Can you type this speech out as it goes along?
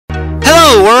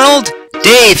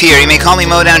Dave here, you may call me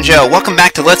mowdownjoe. Welcome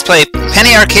back to Let's Play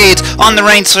Penny Arcades on the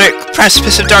Rainslick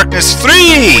Precipice of Darkness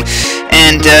 3!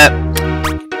 And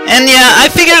yeah, I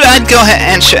figured I'd go ahead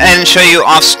and show you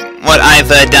what I've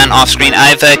done off-screen.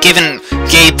 I've given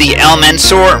Gabe the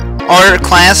Elementor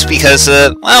class because,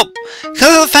 well,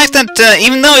 because of the fact that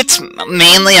even though it's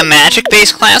mainly a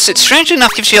magic-based class, it strangely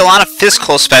enough gives you a lot of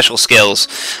physical special skills.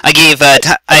 I gave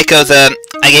Tycho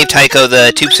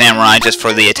the Tube Samurai just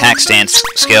for the attack stance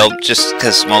skill, just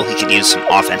because, well, he could use some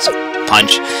offensive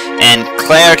punch, and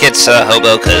Claire gets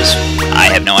Hobo because I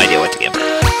have no idea what to give her.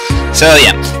 So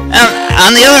yeah.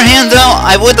 On the other hand, though,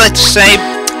 I would like to say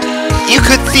you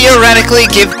could theoretically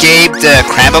give Gabe the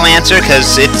Crabomancer,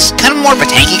 because it's kind of more of a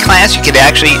tanky class. You could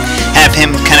actually have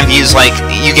him kind of use, like,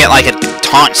 you get like a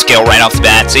taunt skill right off the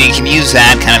bat, so you can use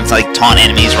that, kind of like taunt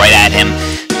enemies right at him,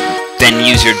 then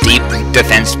use your deep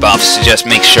defense buffs to just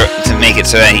make it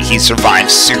so that he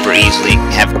survives super easily.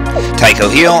 Have Tycho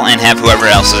heal, and have whoever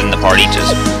else is in the party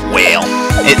just wail.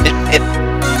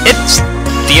 It's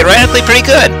theoretically pretty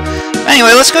good.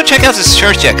 Anyway, let's go check out this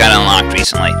church that got unlocked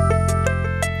recently.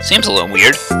 Seems a little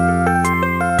weird.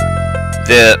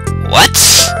 What?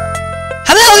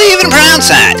 How the hell do you even pronounce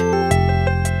that?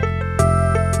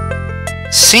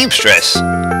 Seamstress.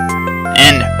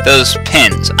 And those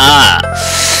pins. Ah.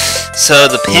 So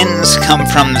the pins come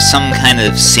from some kind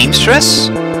of seamstress?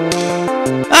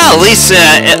 Oh,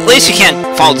 at least you can't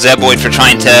fault Zeboid for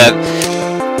trying to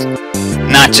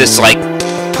not just, like,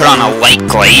 put on a light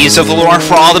glaze of lore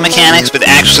for all the mechanics, but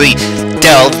actually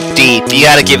delve deep. You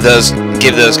gotta give those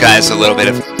guys a little bit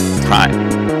of pride.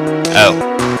 Oh.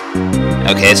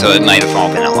 Okay, so it might have all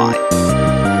been a lie.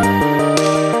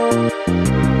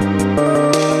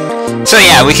 So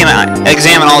yeah, we can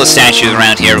examine all the statues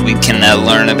around here. We can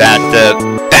learn about the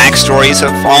backstories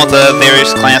of all the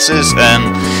various classes.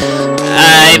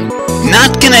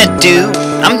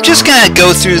 I'm just gonna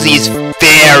go through these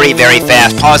very, very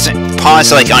fast.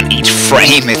 Pause like on each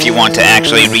frame if you want to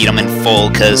actually read them in full,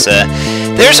 because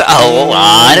there's a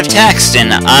lot of text,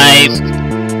 and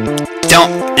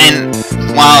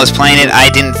while I was playing it, I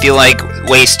didn't feel like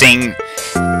wasting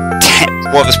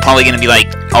what was probably going to be like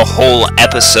a whole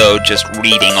episode just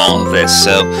reading all of this.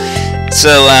 So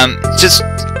just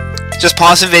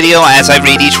pause the video as I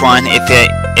read each one.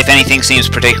 If anything seems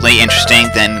particularly interesting,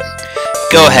 then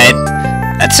go ahead.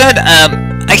 That said,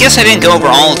 I guess I didn't go over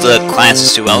all of the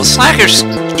classes too well. The Slacker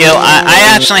skill, I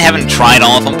actually haven't tried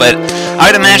all of them, but I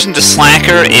would imagine the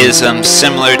Slacker is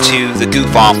similar to the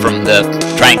Goof Off from the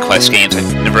Dragon Quest games.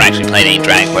 I've never actually played any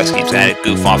Dragon Quest games that had a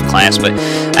Goof Off class, but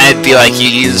I'd be like, you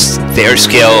use their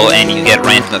skill and you get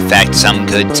random effects, some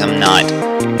good, some not.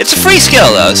 It's a free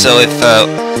skill though, so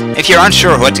if you're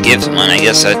unsure what to give someone, I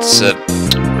guess that's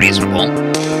reasonable.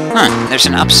 Huh, there's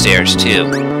an upstairs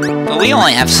too. But we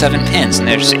only have 7 pins, and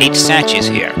there's 8 statues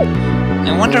here.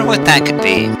 I wonder what that could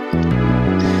be.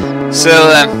 So,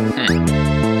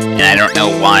 and I don't know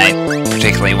why I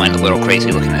particularly went a little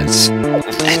crazy looking at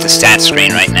the stats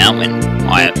screen right now, when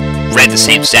I read the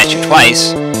same statue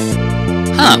twice.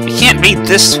 Huh, we can't read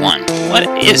this one. What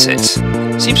is it?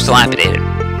 Seems dilapidated.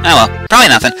 Oh well, probably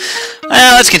nothing.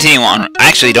 Let's continue on. I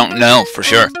actually don't know for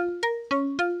sure.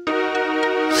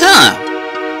 Huh.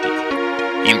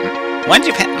 When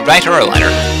did you write her a letter?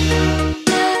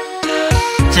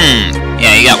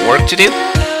 Yeah, you got work to do?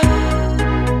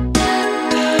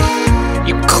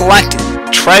 You collect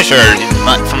treasure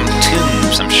from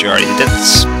tombs, I'm sure.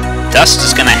 Dust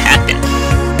is gonna happen.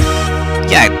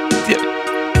 Yeah.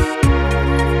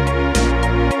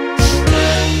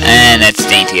 And that's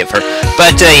dainty of her.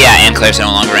 But, yeah, Anne Claire's no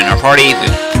longer in our party. We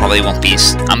probably won't be...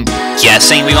 I'm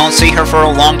guessing we won't see her for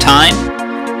a long time.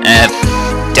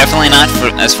 Definitely not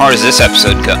as far as this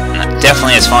episode goes.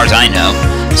 Definitely as far as I know.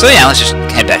 So yeah, let's just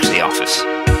head back to the office.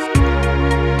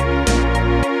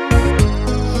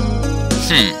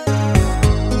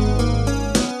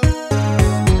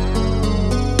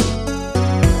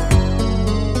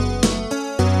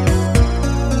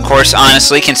 Of course,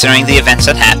 honestly, considering the events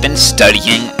that happened,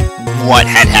 studying what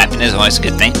had happened is always a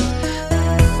good thing.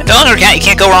 And dog or cat, you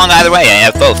can't go wrong either way. I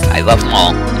have both. I love them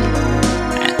all.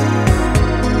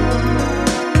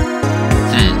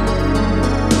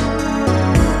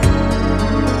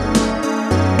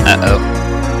 Uh-oh.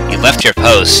 You left your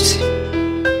post.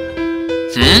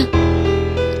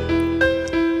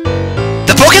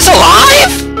 The book is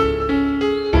alive?!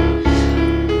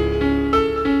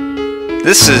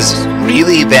 This is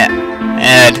really bad,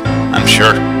 I'm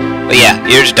sure. But yeah,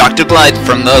 here's Dr. Blood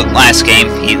from the last game.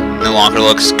 He no longer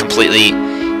looks completely...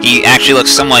 He actually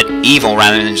looks somewhat evil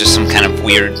rather than just some kind of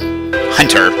weird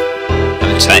hunter. I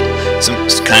would say. Some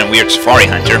kind of weird safari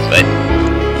hunter, but...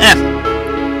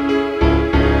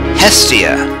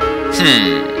 Hestia.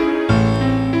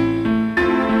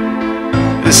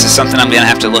 This is something I'm gonna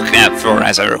have to look out for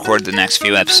as I record the next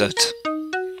few episodes.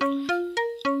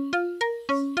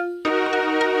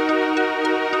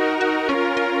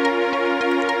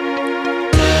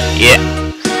 Yeah.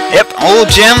 Yep, old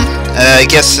Jim. I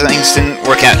guess things didn't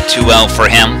work out too well for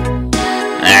him.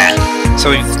 So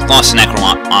we've lost the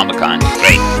Necronomicon.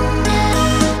 Great.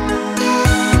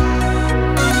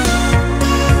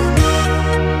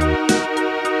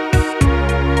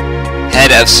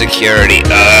 Head of security.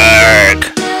 Arg.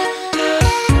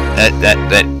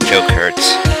 That joke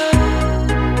hurts.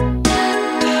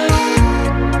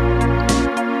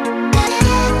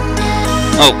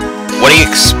 Oh, what do you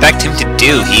expect him to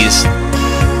do? He's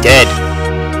dead.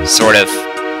 Sort of,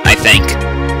 I think.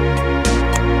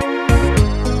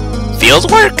 Field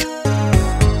work?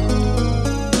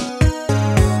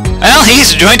 Well,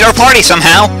 he's joined our party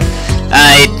somehow.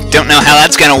 I don't know how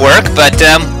that's gonna work, but,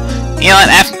 you know what,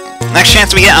 next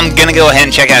chance we get, I'm gonna go ahead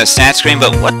and check out his stat screen,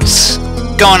 but what's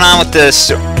going on with the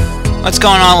store? What's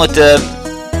going on with the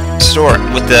store?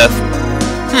 With the...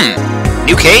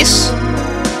 new case?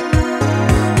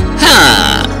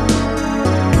 Huh.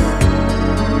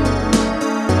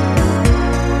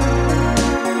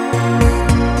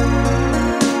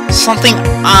 Something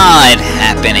odd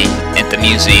happening at the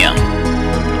museum.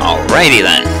 Alrighty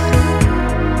then.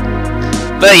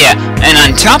 But yeah, and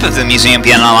on top of the museum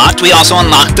being unlocked, we also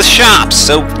unlocked the shops.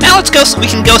 So now let's go. We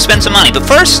can go spend some money. But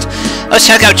first, let's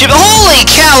check out Jim. Holy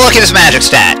cow! Look at his magic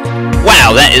stat.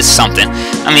 Wow, that is something.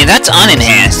 I mean, that's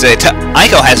unenhanced.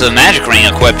 Aiko has a magic ring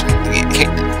equipped.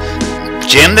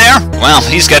 Jim there? Well,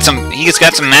 he's got some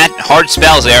hard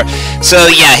spells there. So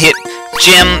yeah, hit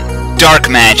Jim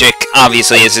Dark Magic.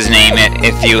 Obviously, is his name.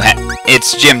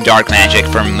 It's Jim Dark Magic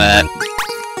from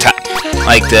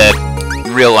like the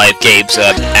real life Gabe's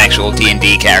actual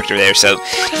D&D character there. So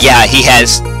yeah, he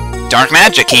has Dark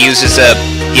Magic. He uses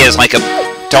he has like a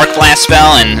Dark Blast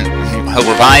spell, and he'll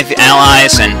revive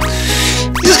allies, and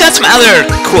he's got some other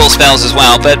cool spells as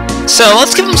well. But so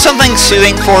let's give him something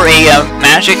soothing for a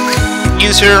magic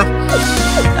user.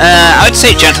 I would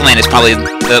say Gentleman is probably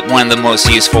one of the most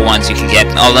useful ones you can get.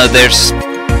 Although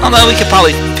we could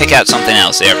probably pick out something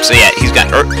else there. So yeah, he's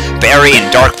got Berry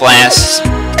and Dark Blast.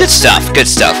 Good stuff. Good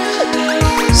stuff.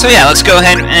 So yeah, let's go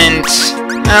ahead and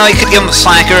we could give him a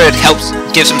Slacker. It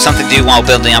gives him something to do while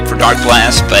building up for Dark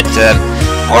Blast. But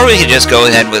or we could just go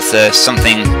ahead with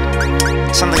something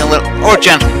a little. Or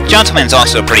Gentleman's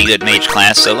also a pretty good mage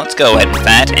class. So let's go ahead with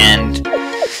that. And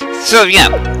so yeah,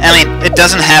 I mean, it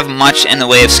doesn't have much in the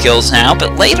way of skills now,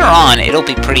 but later on it'll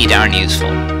be pretty darn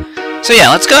useful. So yeah,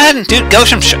 let's go ahead and do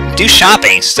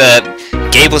shopping.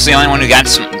 Gabe was the only one who got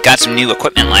some new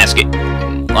equipment in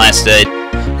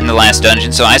the last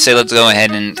dungeon, so I say let's go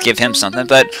ahead and give him something.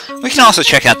 But we can also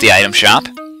check out the item shop.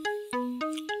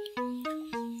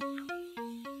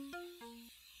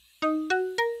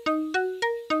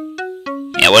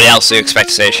 Yeah, what else do you expect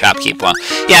to say a shopkeep? Well,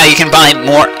 yeah, you can buy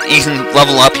more. You can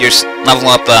level up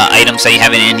items that you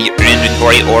have in your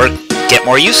inventory, or get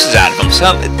more uses out of them.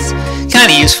 So it's kind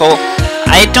of useful.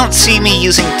 I don't see me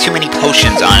using too many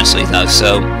potions, honestly, though.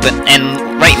 And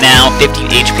right now, 50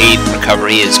 HP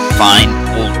recovery is fine.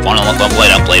 We'll want to level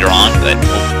it up later on, but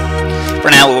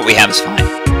for now, what we have is fine.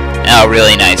 Oh,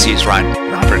 really nice. Use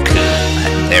Robert Kuhn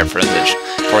there for the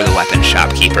weapon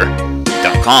shopkeeper.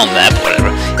 Don't call him that, but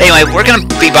whatever. Anyway, we're gonna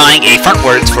be buying a front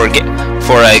words for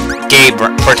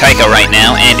Tycho right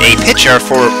now, and a pitcher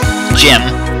for Jim.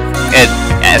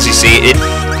 As you see,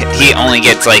 he only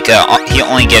gets like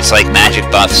magic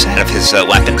buffs out of his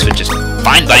weapons, which is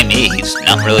fine by me. He's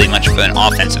not really much of an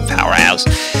offensive powerhouse.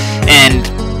 And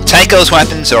Tycho's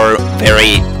weapons are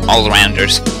very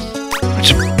all-rounders,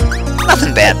 which is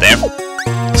nothing bad there.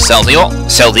 Sell the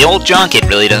old junk.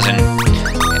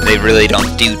 They really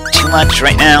don't do too much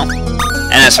right now.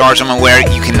 And as far as I'm aware,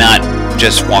 you cannot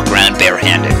just walk around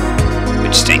barehanded,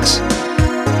 which stinks.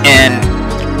 And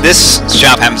this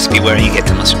shop happens to be where you get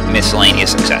the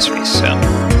miscellaneous accessories, so...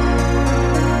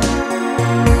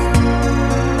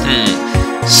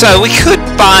 So, we could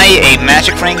buy a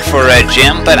magic ring for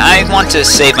Jim, but I want to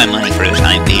save my money for the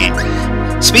time being.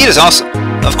 Speed is also...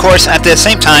 Of course, at the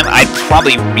same time, I'd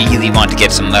probably really want to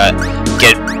get some...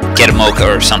 Get a mocha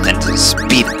or something to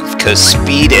speed, because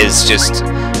speed is just...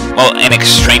 Well, an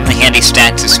extremely handy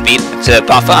stat to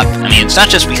buff up. I mean, it's not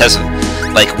just because of,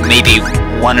 like, maybe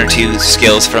one or two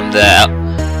skills from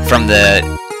one of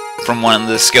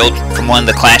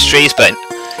the class trees, but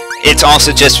it's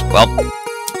also just, well,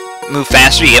 move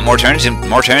faster, you get more turns, and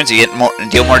more turns, you get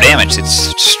deal more damage.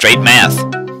 It's straight math.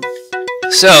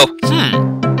 So,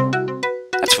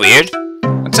 that's weird.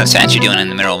 What's that statue doing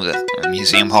in the middle of the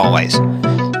museum hallways? A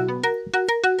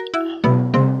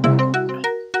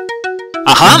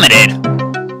hominid?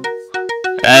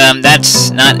 That's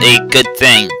not a good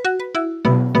thing.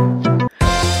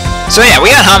 So yeah, we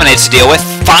got hominids to deal with.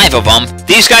 5 of them.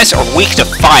 These guys are weak to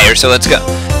fire, so let's go.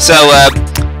 So a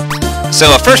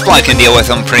first blood can deal with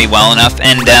them pretty well enough,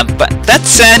 and, but that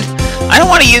said, I don't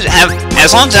want to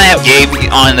as long as I have Gabe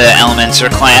on the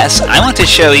Elementor class, I want to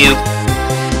show you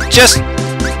just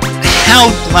how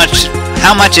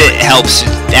much it helps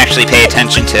to actually pay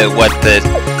attention to what the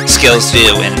skills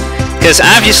do, and because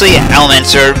obviously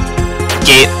Elementor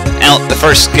the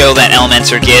first skill that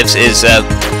Elementor gives is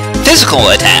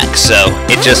physical attack, so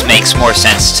it just makes more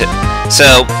sense to.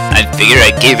 So I figured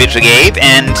I'd give it to Gabe,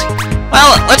 and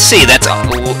well, let's see. That's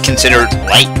considered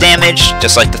light damage,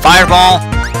 just like the fireball,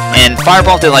 and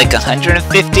fireball did like 150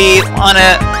 on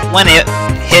when it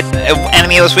hit an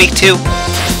enemy it was weak to.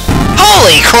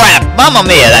 Holy crap! Mamma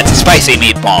mia! That's a spicy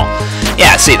meatball.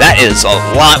 Yeah, see, that is a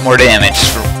lot more damage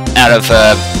out of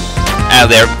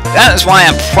there. That is why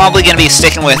I'm probably going to be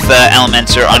sticking with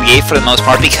Elementor on Gabe for the most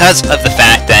part, because of the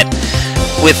fact that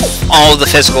with all the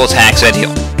physical attacks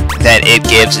that it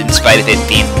gives, in spite of it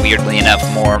being weirdly enough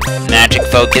more magic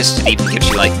focused, it even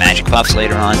gives you like magic buffs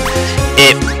later on,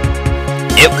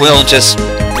 it will just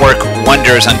work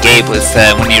wonders on Gabe with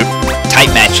when you're type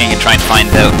matching and trying to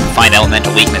find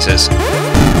elemental weaknesses.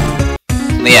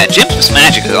 But yeah, Jim's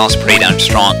magic is also pretty damn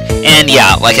strong, and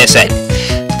yeah, like I said,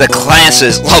 the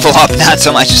classes level up, not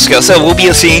so much skill, so we'll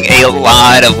be seeing a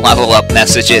lot of level up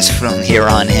messages from here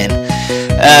on in.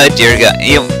 Dear God,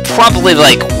 probably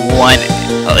like one,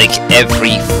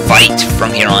 every fight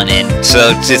from here on in.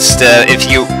 So just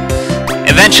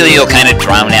eventually you'll kind of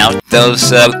drown out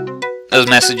those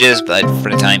messages, but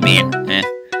for the time being,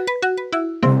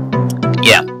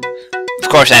 yeah. Of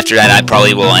course, after that, I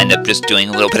probably will end up just doing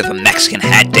a little bit of a Mexican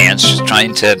hat dance, just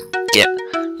trying to get.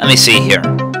 Let me see here.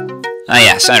 Ah,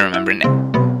 yes, I remember now.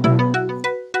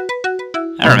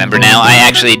 I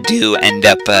actually do end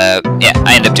up, I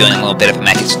end up doing a little bit of a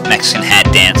Mexican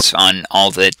hat dance on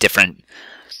all the different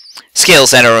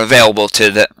skills that are available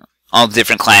to all the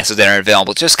different classes that are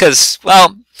available, just because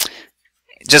of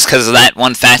that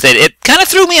one fact that it kind of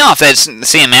threw me off that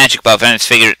seeing magic buff, and I just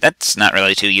figured that's not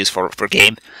really too useful for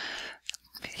Gabe.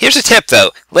 Here's a tip,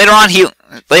 though. Later on in this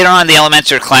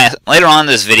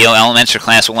video, Elementor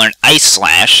class will learn Ice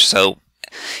Slash, so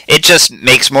it just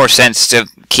makes more sense to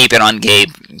keep it on Gabe.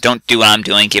 Don't do what I'm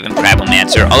doing, give him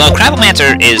Crabomancer. Although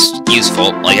Crabomancer is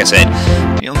useful, like I said.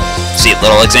 You'll see a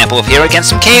little example of here against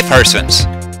some cave persons.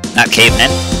 Not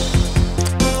cavemen.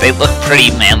 They look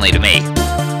pretty manly to me.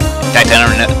 In fact, I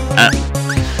don't know.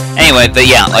 Anyway, but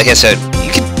yeah, like I said, you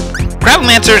can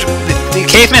Crabomancers. The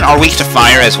cavemen are weak to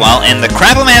fire as well, and the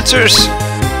Crabomancer's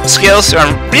skills are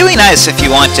really nice if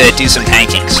you want to do some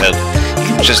tanking. So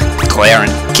you can just glare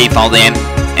and keep all the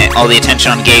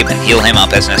attention on Gabe and heal him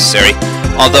up as necessary.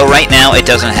 Although right now it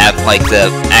doesn't have like the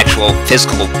actual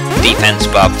physical defense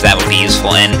buff that would be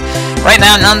useful. And right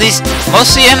now,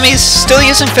 most of the enemies still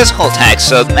using physical attacks,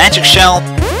 so Magic Shell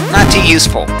not too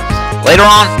useful. Later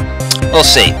on, we'll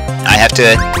see. I have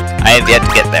yet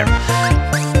to get there.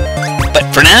 But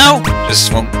for now,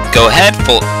 we'll go ahead,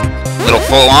 full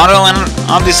auto on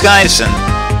these guys, and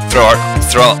go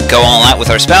all out with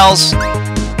our spells.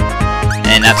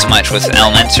 And not so much with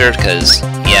Elementor, because,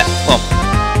 yeah, well,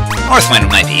 Northwind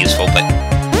might be useful, but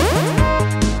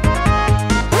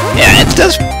yeah, it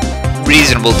does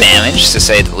reasonable damage, to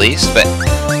say the least,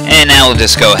 and now we'll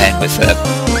just go ahead with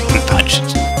Brute Punch.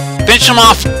 Finish them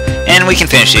off, and we can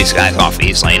finish these guys off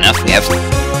easily enough.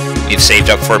 We've saved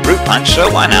up for a Brute Punch, so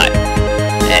why not?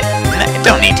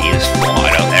 Don't need to use full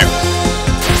auto there.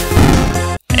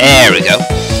 There we go.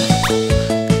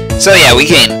 So yeah, we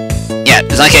gain,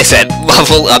 like I said,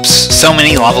 level ups, so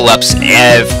many level ups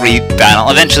every battle.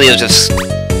 Eventually it'll just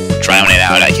drown it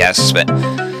out, I guess, but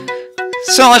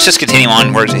so let's just continue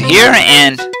onwards here,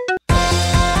 and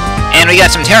we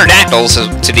got some pterodactyls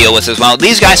to deal with as well.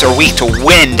 These guys are weak to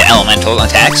wind elemental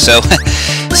attacks, so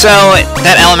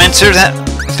that Elementor, that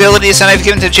abilities that I've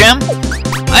given to Jim,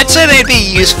 I'd say they'd be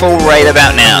useful right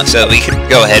about now. So we could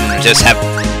go ahead and just have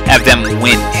him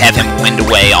wind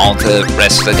away all the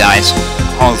rest of the guys,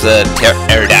 all the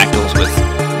pterodactyls with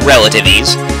relative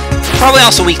ease. Probably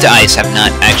also weak to ice. Have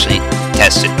not actually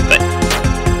tested, but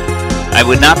I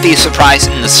would not be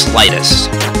surprised in the slightest.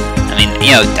 I mean,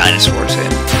 dinosaurs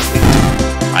have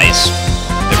ice.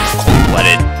 They're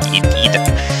cold-blooded.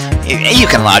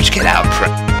 You can logic it out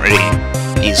pretty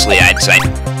easily, I'd say.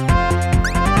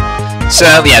 So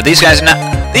yeah, these guys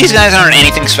aren't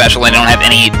anything special. They don't have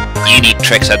any unique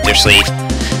tricks up their sleeve.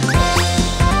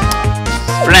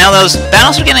 for now, those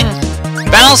battles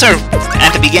are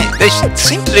at the beginning. They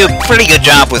seem to do a pretty good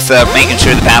job with making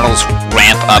sure the battles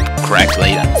ramp up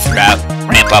correctly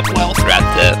ramp up well throughout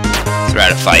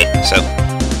a fight. So,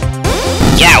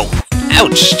 yow,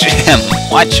 ouch, Jim,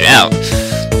 watch out.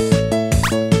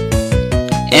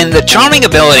 And the charming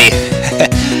ability.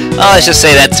 Well, let's just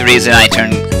say that's the reason I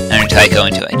turned Tycho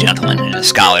into a gentleman and a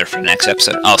scholar for the next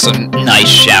episode. Also, nice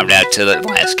shout out to the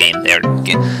last game there,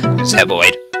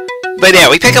 Zeboid. But yeah,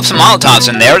 we pick up some Molotovs,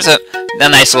 and there's a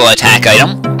nice little attack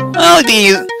item. Well, it'd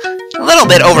be a little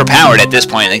bit overpowered at this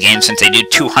point in the game since they do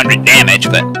 200 damage,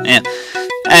 but yeah.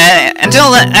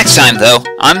 Until next time, though,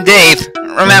 I'm Dave.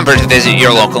 Remember to visit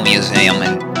your local museum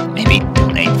and maybe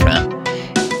donate for them.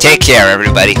 Take care,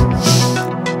 everybody.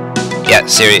 Yeah,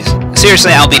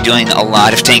 seriously, I'll be doing a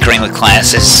lot of tinkering with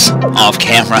classes off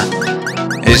camera.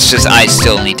 It's just I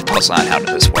still need to puzzle out how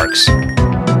this works.